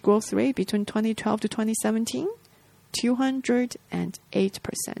average growth rate between 2012 to 2017,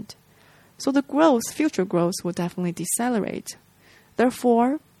 208%. So the future growth will definitely decelerate.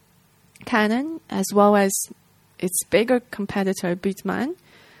 Therefore, Canaan, as well as its bigger competitor Bitmain,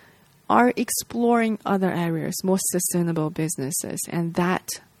 are exploring other areas, more sustainable businesses, and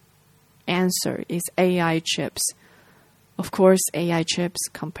that answer is AI chips. Of course, AI chips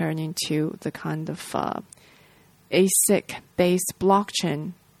comparing to the kind of ASIC-based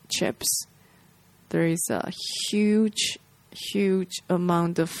blockchain chips, there is a huge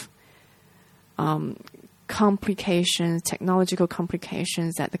amount of complications, technological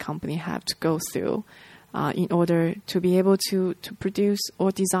complications that the company have to go through in order to be able to produce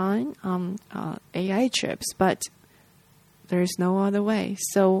or design AI chips. But there is no other way.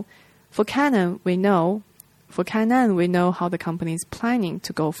 So for Canaan, we know how the company is planning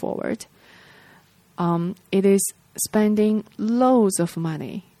to go forward. It is spending loads of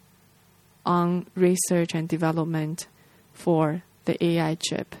money on research and development for the AI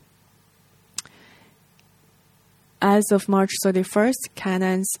chip. As of March 31st,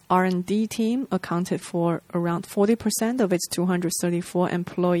 Canaan's R&D team accounted for around 40% of its 234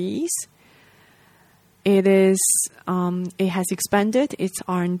 employees. It has expanded its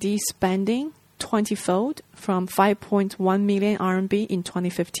R&D spending 20-fold from 5.1 million RMB in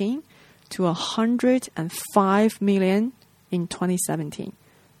 2015 to 105 million in 2017,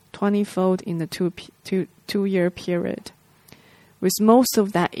 20-fold in the two-year period, with most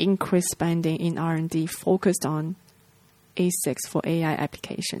of that increased spending in R&D focused on ASICs for AI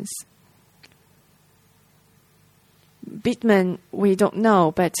applications. Bitmain, we don't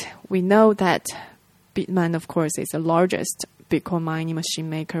know, but we know that Bitmain, of course, is the largest Bitcoin mining machine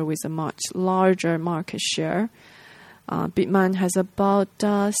maker with a much larger market share. Bitmain has about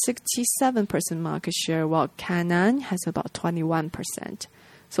 67% market share, while Canaan has about 21%.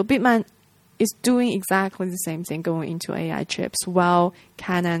 So Bitmain is doing exactly the same thing going into AI chips, while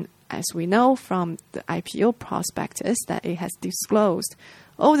Canaan, as we know from the IPO prospectus, that it has disclosed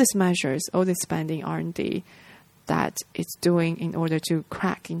all these measures, all this spending R&D that it's doing in order to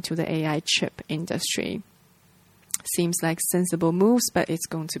crack into the AI chip industry. Seems like sensible moves, but it's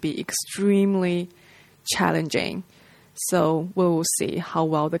going to be extremely challenging. So we will see how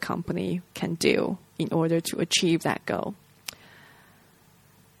well the company can do in order to achieve that goal.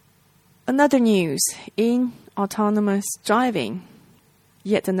 Another news in autonomous driving.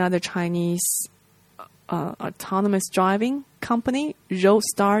 Yet another Chinese autonomous driving company,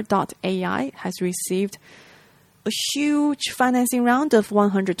 Roadstar.AI, has received a huge financing round of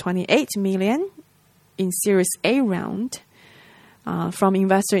 128 million in Series A round from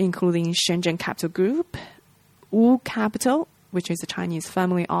investors including Shenzhen Capital Group, Wu Capital, which is a Chinese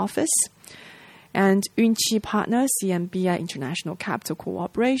family office, and Yunqi Partners, CMBI International Capital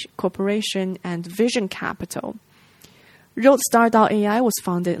Corporation, and Vision Capital. Roadstar.ai was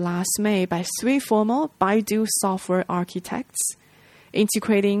founded last May by 3 former Baidu software architects,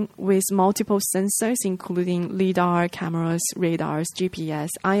 integrating with multiple sensors, including LiDAR, cameras, radars, GPS,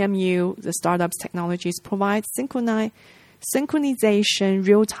 IMU. The startup's technologies provide synchronization,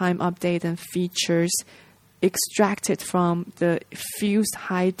 real-time update, and features extracted from the fused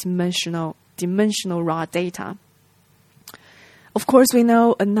high-dimensional raw data. Of course, we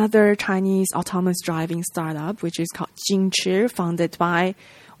know another Chinese autonomous driving startup, which is called Jingchi, founded by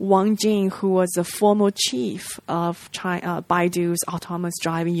Wang Jing, who was the former chief of Baidu's autonomous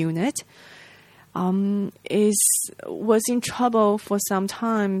driving unit, was in trouble for some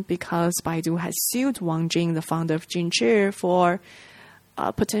time because Baidu has sued Wang Jing, the founder of Jingchi, for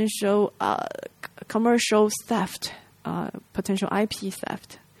potential commercial theft, potential IP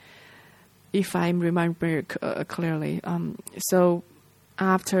theft, if I remember clearly. So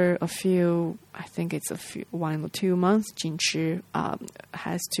after a few, I think it's 1 or 2 months, Jingchi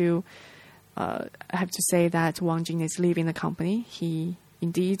has to say that Wang Jing is leaving the company. He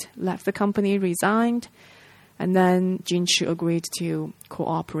indeed left the company, resigned, and then Jingchi agreed to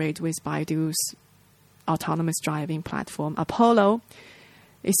cooperate with Baidu's autonomous driving platform, Apollo.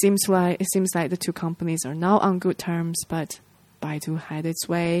 It seems like the two companies are now on good terms, but Baidu had its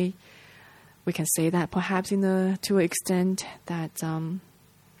way. We can say that perhaps to an extent that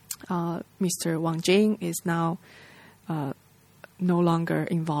Mr. Wang Jing is now no longer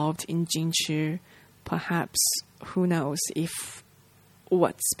involved in Jingchi. Perhaps, who knows if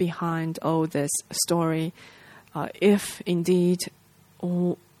what's behind all this story. If indeed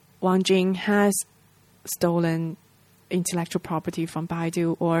Wang Jing has stolen intellectual property from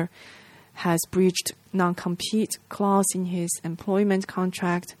Baidu or has breached non-compete clause in his employment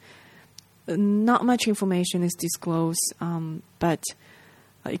contract, not much information is disclosed, but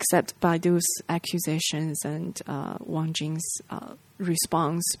except Baidu's accusations and Wang Jing's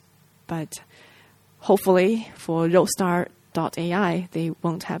response. But hopefully for Roadstar.ai, they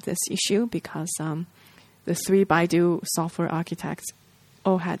won't have this issue because the 3 Baidu software architects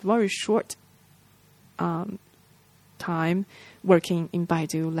all had very short time working in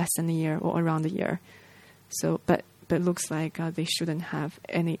Baidu, less than a year or around a year. So, but looks like they shouldn't have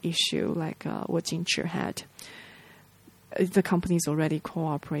any issue like what Jingchi had. The company is already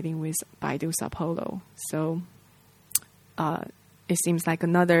cooperating with Baidu's Apollo. So it seems like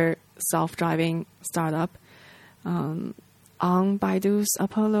another self-driving startup on Baidu's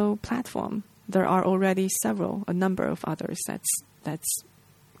Apollo platform. There are already a number of others that's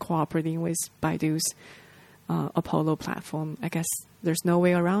cooperating with Baidu's Apollo platform. I guess there's no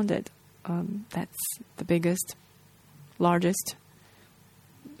way around it. That's the biggest, largest,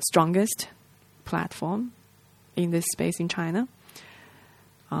 strongest platform in this space in China.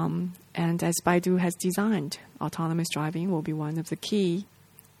 And as Baidu has designed, autonomous driving will be one of the key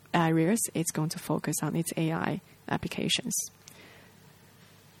areas it's going to focus on its AI applications.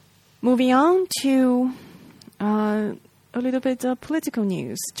 Moving on to a little bit of political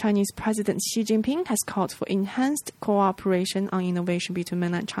news. Chinese President Xi Jinping has called for enhanced cooperation on innovation between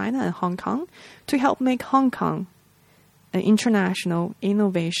mainland China and Hong Kong to help make Hong Kong an international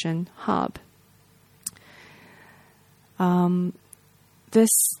innovation hub. This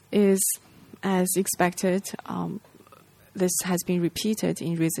is as expected. This has been repeated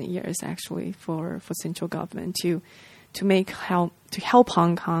in recent years, actually, for central government to help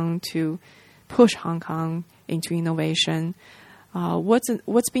Hong Kong, to push Hong Kong into innovation.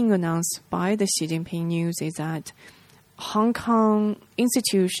 What's being announced by the Xi Jinping news is that Hong Kong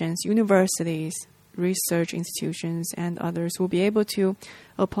institutions, universities, research institutions, and others will be able to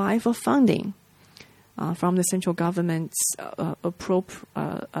apply for funding from the central government's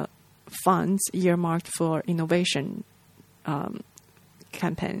funds earmarked for innovation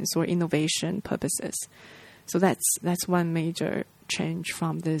campaigns or innovation purposes. So that's one major change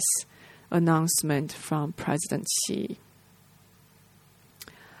from this announcement from President Xi.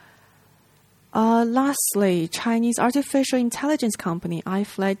 Lastly, Chinese artificial intelligence company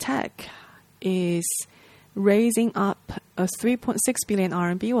iFlyTech is raising up a 3.6 billion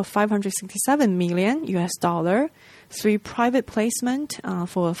RMB or $567 million through private placement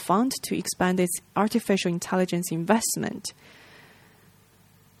for a fund to expand its artificial intelligence investment.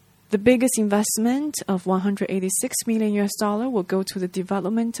 The biggest investment of $186 million will go to the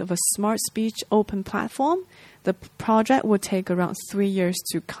development of a smart speech open platform. The project will take around 3 years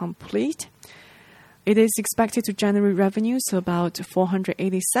to complete. It is expected to generate revenues of about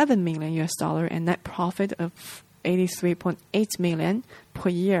 $487 million and net profit of $83.8 million per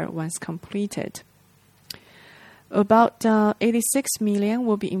year once completed. About $86 million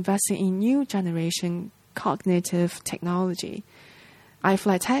will be invested in new generation cognitive technology.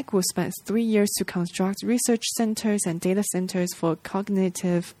 iFlyTech will spend 3 years to construct research centers and data centers for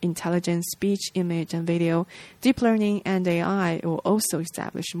cognitive intelligence, speech, image, and video, deep learning, and AI. It will also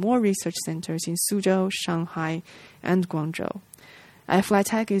establish more research centers in Suzhou, Shanghai, and Guangzhou.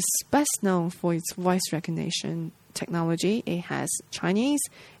 iFlyTech is best known for its voice recognition technology. It has Chinese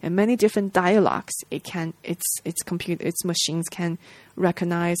and many different dialects. Its machines can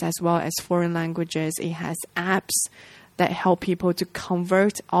recognize as well as foreign languages. It has apps that help people to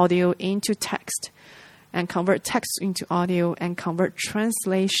convert audio into text and convert text into audio and convert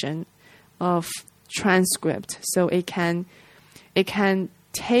translation of transcript. So it can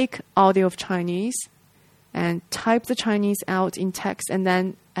take audio of Chinese and type the Chinese out in text and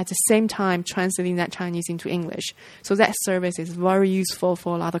then at the same time translating that Chinese into English. So that service is very useful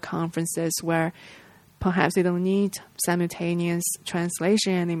for a lot of conferences where perhaps they don't need simultaneous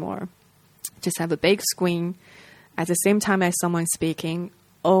translation anymore. Just have a big screen. At the same time as someone speaking,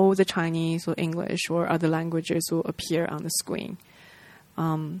 all the Chinese or English or other languages will appear on the screen.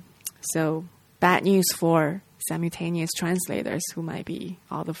 So bad news for simultaneous translators who might be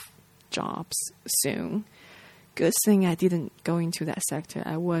out of jobs soon. Good thing I didn't go into that sector.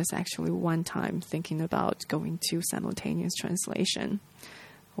 I was actually one time thinking about going to simultaneous translation.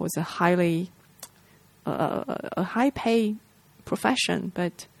 It was a high pay profession,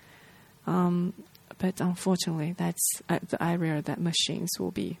 but unfortunately, that's the area that machines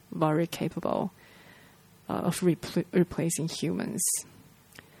will be very capable of replacing humans.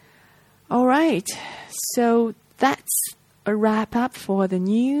 All right, so that's a wrap up for the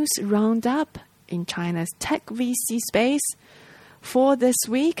news roundup in China's tech VC space for this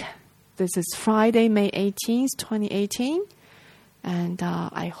week. This is Friday, May 18th, 2018, and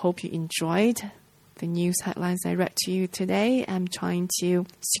I hope you enjoyed the news headlines I read to you today. I'm trying to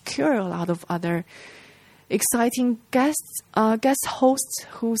secure a lot of other exciting guest hosts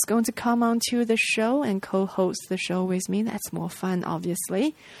who's going to come onto the show and co-host the show with me. That's more fun,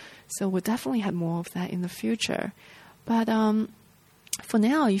 obviously. So we'll definitely have more of that in the future. But for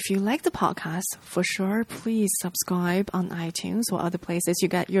now, if you like the podcast, for sure, please subscribe on iTunes or other places you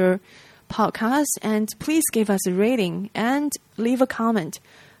get your podcast. And please give us a rating and leave a comment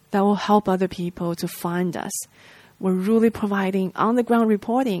that will help other people to find us. We're really providing on-the-ground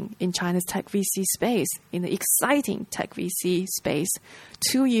reporting in China's tech VC space, in the exciting tech VC space,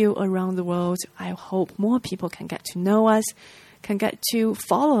 to you around the world. I hope more people can get to know us, can get to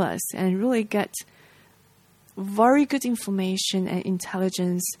follow us, and really get very good information and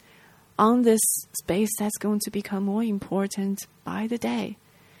intelligence on this space that's going to become more important by the day.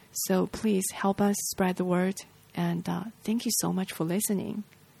 So please help us spread the word, and thank you so much for listening.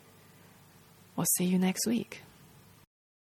 We'll see you next week.